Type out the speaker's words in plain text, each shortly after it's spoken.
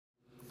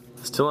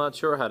Still not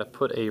sure how to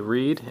put a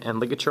reed and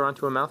ligature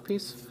onto a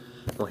mouthpiece?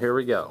 Well, here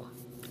we go.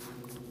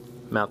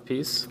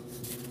 Mouthpiece.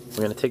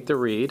 We're going to take the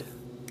reed,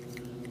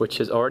 which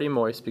is already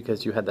moist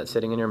because you had that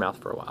sitting in your mouth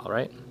for a while,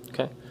 right?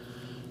 Okay.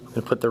 I'm going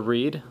to put the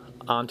reed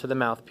onto the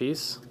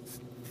mouthpiece,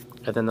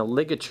 and then the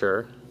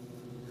ligature,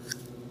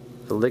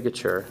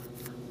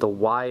 the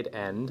wide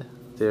end,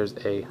 there's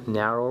a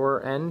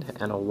narrower end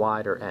and a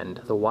wider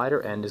end. The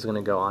wider end is going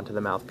to go onto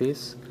the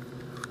mouthpiece,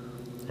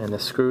 and the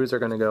screws are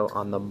going to go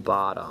on the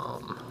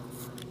bottom.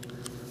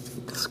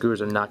 The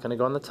screws are not going to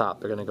go on the top,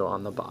 they're going to go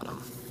on the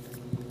bottom.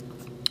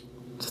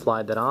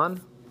 Slide that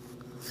on.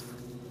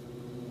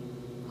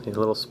 Need a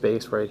little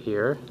space right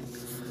here,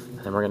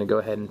 and we're going to go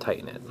ahead and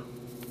tighten it.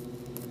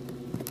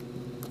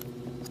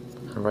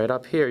 And right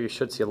up here you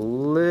should see a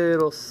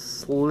little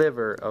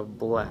sliver of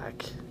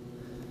black.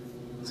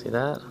 See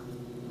that?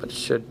 But it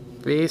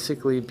should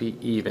basically be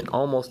even,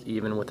 almost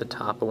even with the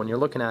top, but when you're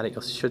looking at it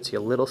you should see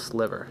a little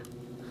sliver.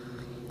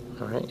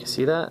 Alright, you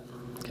see that?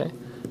 Okay,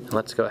 and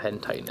let's go ahead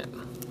and tighten it.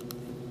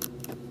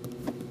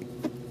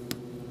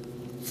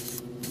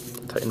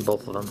 Tighten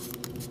both of them.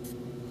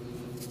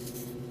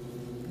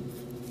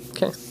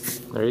 Okay,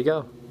 there you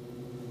go.